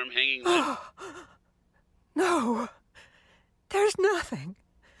or an arm hanging limp? No. There's nothing.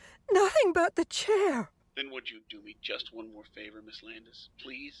 Nothing but the chair. Then would you do me just one more favor, Miss Landis?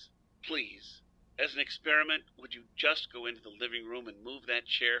 Please? Please? As an experiment, would you just go into the living room and move that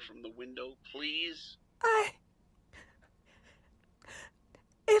chair from the window, please?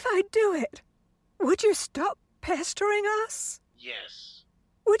 If I do it, would you stop pestering us? Yes.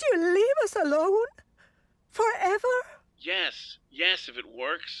 Would you leave us alone? Forever? Yes, if it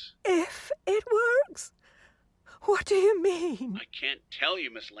works. If it works? What do you mean? I can't tell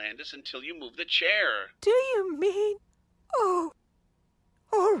you, Miss Landis, until you move the chair. Do you mean? Oh,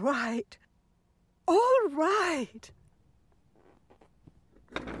 all right. All right.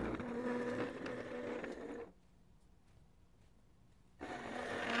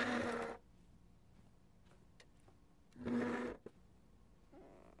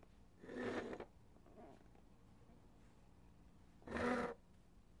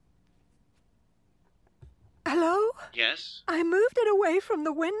 Hello? Yes? I moved it away from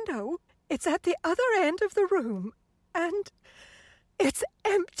the window. It's at the other end of the room. And it's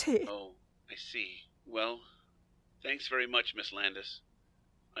empty. Oh, I see. Well, thanks very much, Miss Landis.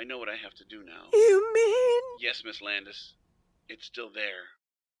 I know what I have to do now. You mean? Yes, Miss Landis. It's still there.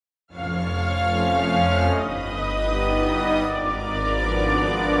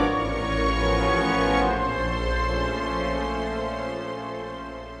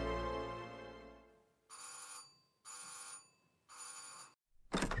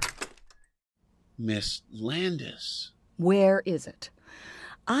 Miss Landis. Where is it?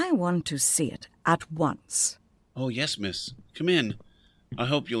 I want to see it at once. Oh, yes, miss. Come in. I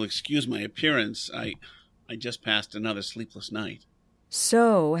hope you'll excuse my appearance. I just passed another sleepless night.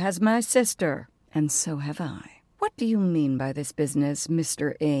 So has my sister, and so have I. What do you mean by this business,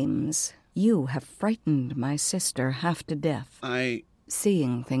 Mr. Ames? You have frightened my sister half to death.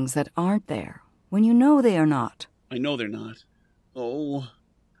 Seeing things that aren't there, when you know they are not. I know they're not. Oh,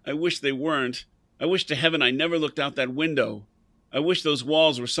 I wish they weren't. I wish to heaven I never looked out that window. I wish those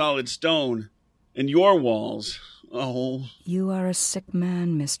walls were solid stone. And your walls. Oh. You are a sick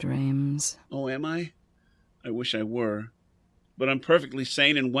man, Mr. Ames. Oh, am I? I wish I were. But I'm perfectly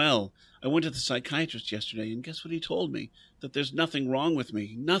sane and well. I went to the psychiatrist yesterday, and guess what he told me? That there's nothing wrong with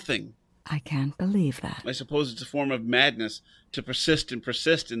me. Nothing. I can't believe that. I suppose it's a form of madness to persist and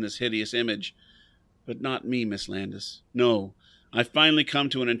persist in this hideous image. But not me, Miss Landis. No. I've finally come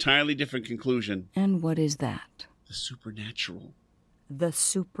to an entirely different conclusion. And what is that? The supernatural. The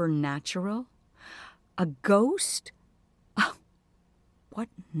supernatural? A ghost? Oh, what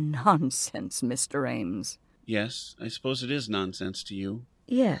nonsense, Mr. Ames. Yes, I suppose it is nonsense to you.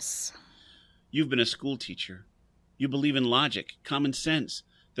 Yes. You've been a school teacher. You believe in logic, common sense,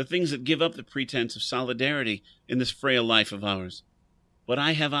 the things that give up the pretense of solidarity in this frail life of ours. But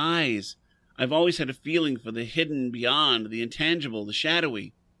I have eyes. I've always had a feeling for the hidden beyond, the intangible, the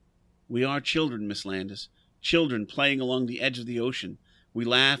shadowy. We are children, Miss Landis, children playing along the edge of the ocean. We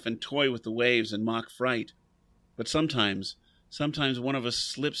laugh and toy with the waves and mock fright. But sometimes one of us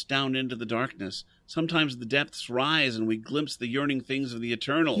slips down into the darkness. Sometimes the depths rise and we glimpse the yearning things of the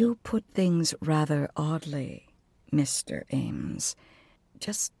eternal. You put things rather oddly, Mr. Ames.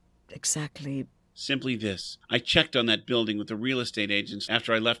 Just exactly... Simply this. I checked on that building with the real estate agents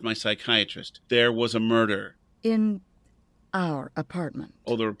after I left my psychiatrist. There was a murder. In our apartment.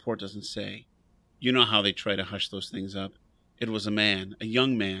 Oh, the report doesn't say. You know how they try to hush those things up. It was a man, a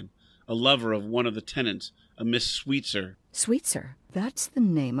young man, a lover of one of the tenants, a Miss Sweetser. Sweetser? That's the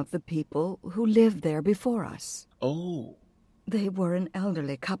name of the people who lived there before us. Oh. They were an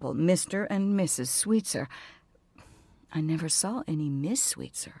elderly couple, Mr. and Mrs. Sweetser. I never saw any Miss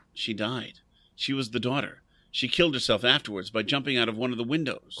Sweetser. She died. She was the daughter. She killed herself afterwards by jumping out of one of the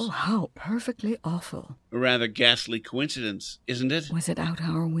windows. Oh, how perfectly awful. A rather ghastly coincidence, isn't it? Was it out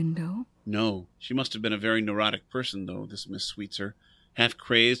our window? No. She must have been a very neurotic person, though, this Miss Sweetser. Half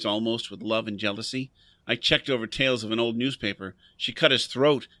crazed almost with love and jealousy. I checked over tales of an old newspaper. She cut his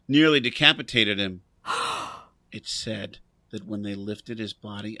throat, nearly decapitated him. It said that when they lifted his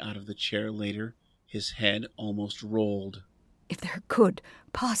body out of the chair later, his head almost rolled. If there could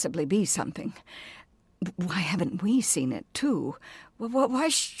possibly be something, why haven't we seen it, too? Why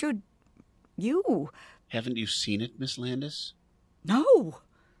should you? Haven't you seen it, Miss Landis? No.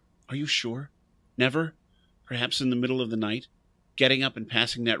 Are you sure? Never? Perhaps in the middle of the night? Getting up and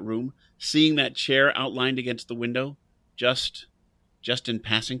passing that room? Seeing that chair outlined against the window? Just in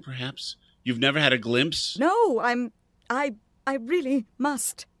passing, perhaps? You've never had a glimpse? No, I really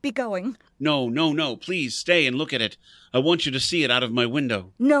must be going. No, please stay and look at it. I want you to see it out of my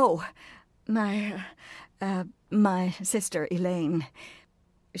window. No, my sister Elaine,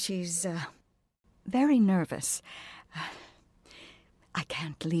 she's very nervous. I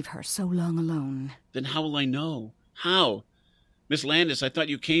can't leave her so long alone. Then how will I know? How? Miss Landis, I thought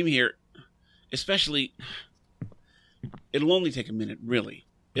you came here. Especially... It'll only take a minute, really.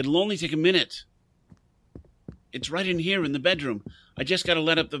 It'll only take a minute. It's right in here in the bedroom. I just gotta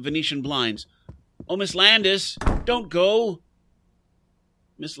let up the Venetian blinds. Oh, Miss Landis, don't go.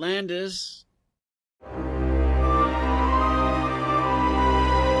 Miss Landis.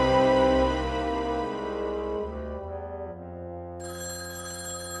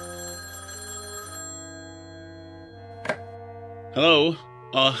 Hello?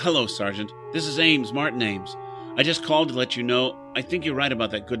 Hello, Sergeant. This is Ames, Martin Ames. I just called to let you know I think you're right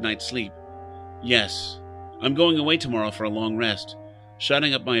about that good night's sleep. Yes. I'm going away tomorrow for a long rest.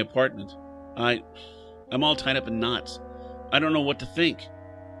 Shutting up my apartment. I'm all tied up in knots. I don't know what to think.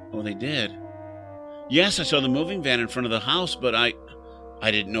 Oh, they did. Yes, I saw the moving van in front of the house, but I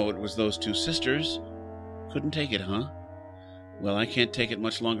didn't know it was those two sisters. Couldn't take it, huh? Well, I can't take it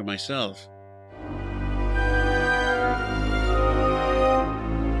much longer myself.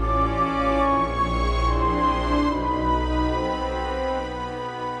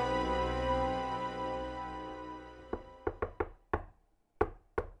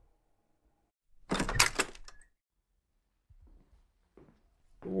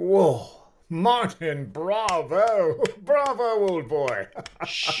 Whoa, Martin, bravo! Bravo, old boy!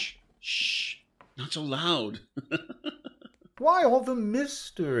 Shh, not so loud. Why all the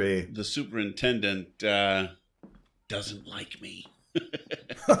mystery? The superintendent, doesn't like me.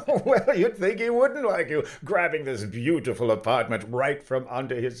 Well, you'd think he wouldn't like you, grabbing this beautiful apartment right from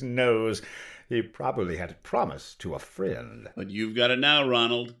under his nose. He probably had it promised to a friend. But you've got it now,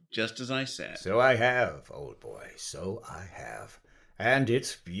 Ronald, just as I said. So I have, old boy, so I have. And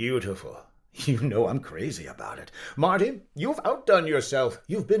it's beautiful. You know I'm crazy about it. Marty, you've outdone yourself.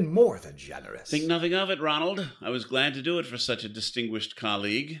 You've been more than generous. Think nothing of it, Ronald. I was glad to do it for such a distinguished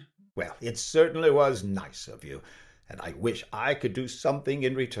colleague. Well, it certainly was nice of you, and I wish I could do something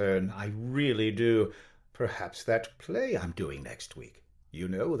in return. I really do. Perhaps that play I'm doing next week. You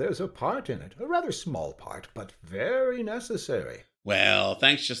know, there's a part in it, a rather small part, but very necessary. Well,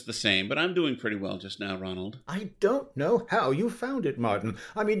 thanks just the same, but I'm doing pretty well just now, Ronald. I don't know how you found it, Martin.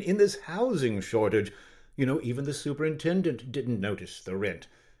 I mean, in this housing shortage. You know, even the superintendent didn't notice the rent.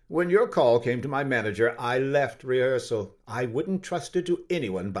 When your call came to my manager, I left rehearsal. I wouldn't trust it to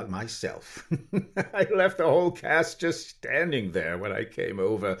anyone but myself. I left the whole cast just standing there when I came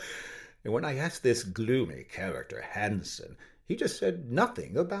over. And when I asked this gloomy character, Hanson, he just said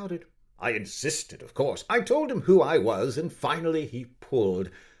nothing about it. I insisted, of course. I told him who I was, and finally he pulled.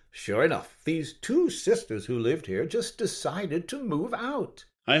 Sure enough, these two sisters who lived here just decided to move out.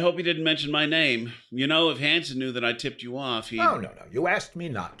 I hope you didn't mention my name. You know, if Hanson knew that I tipped you off, he'd... Oh, no, you asked me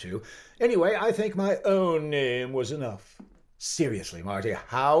not to. Anyway, I think my own name was enough. Seriously, Marty,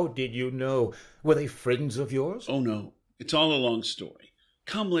 how did you know? Were they friends of yours? Oh, no. It's all a long story.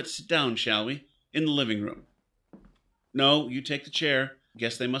 Come, let's sit down, shall we? In the living room. No, you take the chair.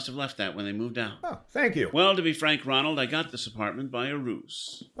 Guess they must have left that when they moved out. Oh, thank you. Well, to be frank, Ronald, I got this apartment by a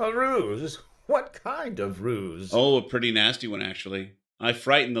ruse. A ruse? What kind of ruse? Oh, a pretty nasty one, actually. I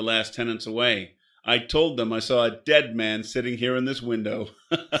frightened the last tenants away. I told them I saw a dead man sitting here in this window.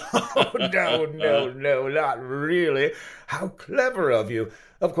 Oh, no, not really. How clever of you.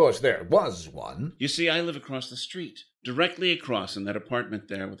 Of course, there was one. You see, I live across the street, directly across in that apartment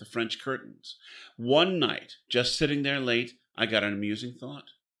there with the French curtains. One night, just sitting there late, I got an amusing thought.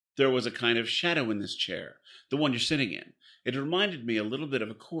 There was a kind of shadow in this chair, the one you're sitting in. It reminded me a little bit of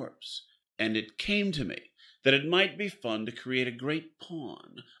a corpse, and it came to me that it might be fun to create a great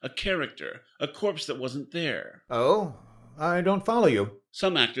pawn, a character, a corpse that wasn't there. Oh, I don't follow you.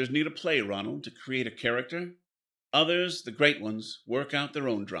 Some actors need a play, Ronald, to create a character. Others, the great ones, work out their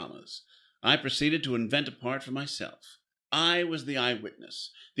own dramas. I proceeded to invent a part for myself. I was the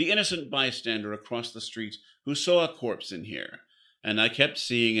eyewitness, the innocent bystander across the street who saw a corpse in here. And I kept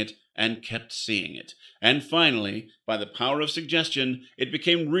seeing it and kept seeing it. And finally, by the power of suggestion, it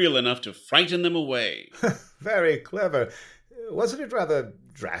became real enough to frighten them away. Very clever. Wasn't it rather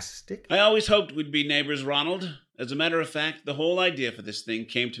drastic? I always hoped we'd be neighbors, Ronald. As a matter of fact, the whole idea for this thing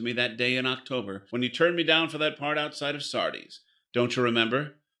came to me that day in October when you turned me down for that part outside of Sardi's. Don't you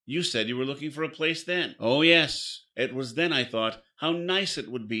remember? You said you were looking for a place then. Oh, yes. It was then I thought how nice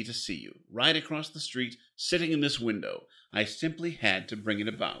it would be to see you, right across the street, sitting in this window. I simply had to bring it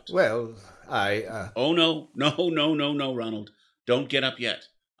about. Well, Oh, no, Ronald. Don't get up yet.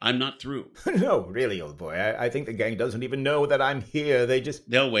 I'm not through. No, really, old boy. I think the gang doesn't even know that I'm here.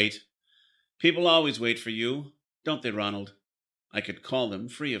 They'll wait. People always wait for you, don't they, Ronald? I could call them,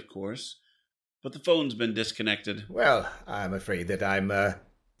 free, of course. But the phone's been disconnected. Well, I'm afraid that I'm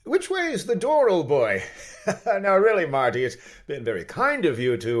Which way is the door, old boy? Now, really, Marty, it's been very kind of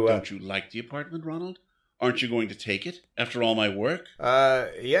you to... Don't you like the apartment, Ronald? Aren't you going to take it, after all my work?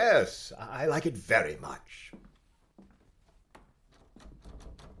 Yes, I like it very much.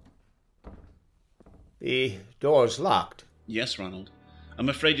 The door's locked. Yes, Ronald. I'm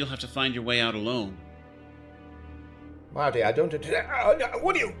afraid you'll have to find your way out alone. Marty, I don't...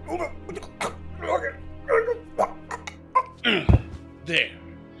 What do you... There.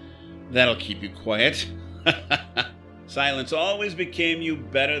 That'll keep you quiet. Silence always became you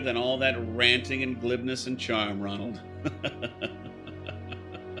better than all that ranting and glibness and charm, Ronald.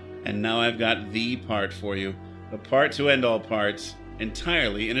 And now I've got the part for you. The part to end all parts.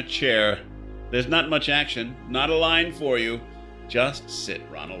 Entirely in a chair. There's not much action. Not a line for you. Just sit,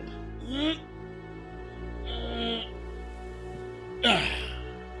 Ronald.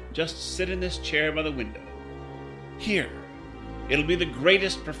 Just sit in this chair by the window. Here. It'll be the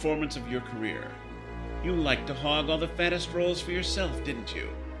greatest performance of your career. You liked to hog all the fattest roles for yourself, didn't you?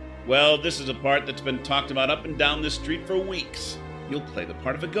 Well, this is a part that's been talked about up and down this street for weeks. You'll play the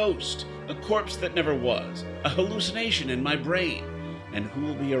part of a ghost, a corpse that never was, a hallucination in my brain. And who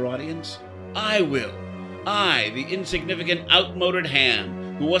will be your audience? I will. I, the insignificant, outmoded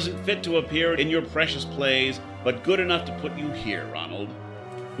ham, who wasn't fit to appear in your precious plays, but good enough to put you here, Ronald.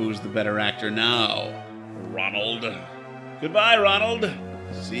 Who's the better actor now? Ronald. Goodbye, Ronald.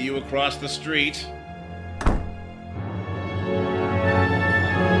 See you across the street.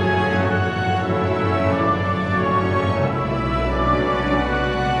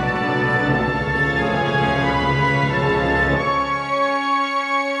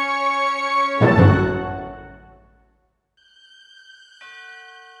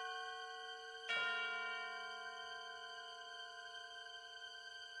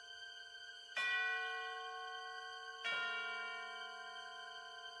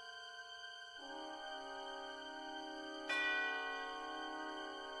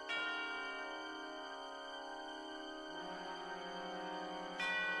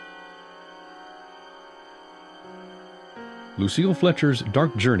 Lucille Fletcher's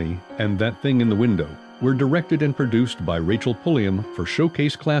Dark Journey and That Thing in the Window were directed and produced by Rachel Pulliam for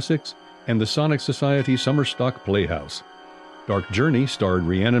Showcase Classics and the Sonic Society Summerstock Playhouse. Dark Journey starred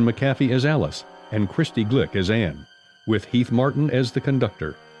Rhiannon McAfee as Alice and Christy Glick as Anne, with Heath Martin as the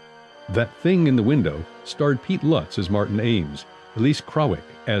conductor. That Thing in the Window starred Pete Lutz as Martin Ames, Elise Krawick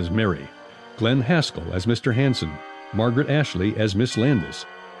as Mary, Glenn Haskell as Mr. Hanson, Margaret Ashley as Miss Landis,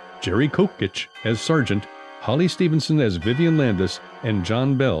 Jerry Kokich as Sergeant, Holly Stevenson as Vivian Landis, and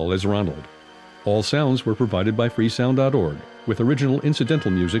John Bell as Ronald. All sounds were provided by freesound.org, with original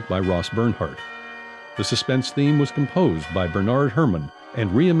incidental music by Ross Bernhardt. The Suspense theme was composed by Bernard Herrmann and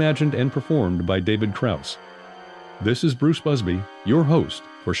reimagined and performed by David Krause. This is Bruce Busby, your host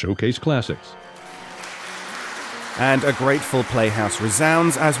for Showcase Classics. And a grateful Playhouse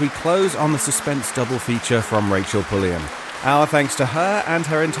resounds as we close on the Suspense double feature from Rachel Pulliam. Our thanks to her and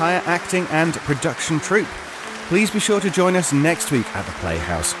her entire acting and production troupe. Please be sure to join us next week at the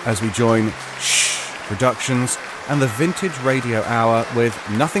Playhouse as we join Shh Productions and the Vintage Radio Hour with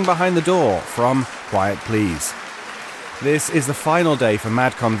Nothing Behind the Door from Quiet Please. This is the final day for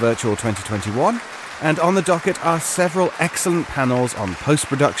MadCon Virtual 2021, and on the docket are several excellent panels on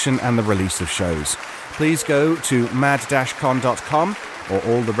post-production and the release of shows. Please go to mad-con.com or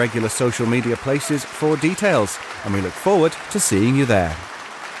all the regular social media places for details, and we look forward to seeing you there.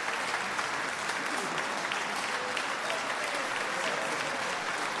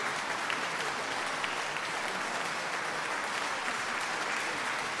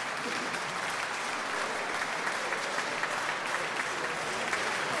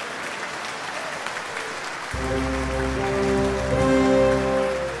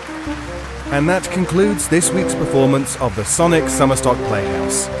 And that concludes this week's performance of the Sonic Summerstock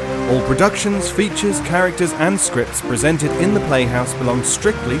Playhouse. All productions, features, characters and scripts presented in the Playhouse belong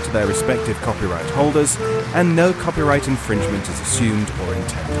strictly to their respective copyright holders, and no copyright infringement is assumed or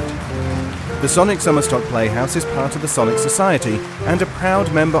intended. The Sonic Summerstock Playhouse is part of the Sonic Society and a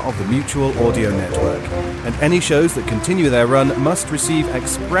proud member of the Mutual Audio Network, and any shows that continue their run must receive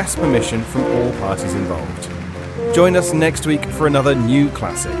express permission from all parties involved. Join us next week for another new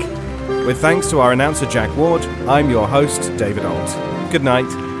classic. With thanks to our announcer Jack Ward, I'm your host, David Alt. Good night.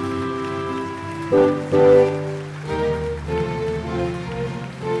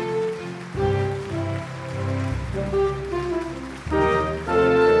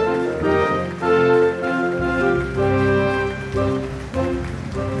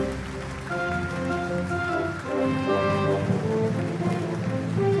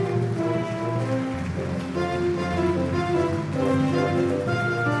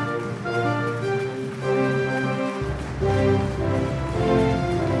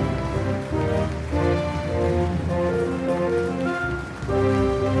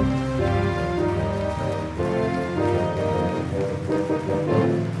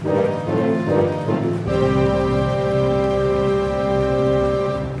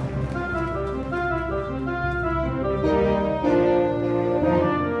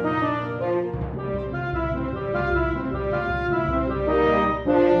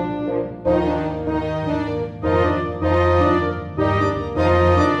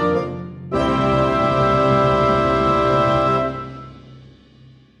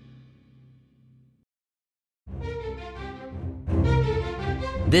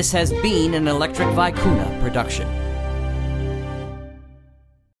 This has been an Electric Vicuna production.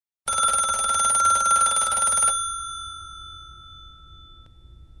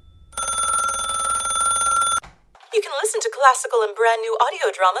 You can listen to classical and brand new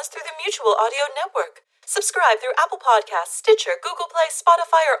audio dramas through the Mutual Audio Network. Subscribe through Apple Podcasts, Stitcher, Google Play,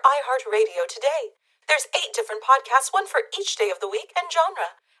 Spotify, or iHeartRadio today. There's 8 different podcasts, one for each day of the week and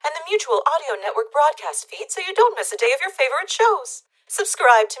genre, and the Mutual Audio Network broadcast feed so you don't miss a day of your favorite shows.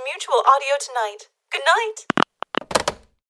 Subscribe to Mutual Audio tonight. Good night.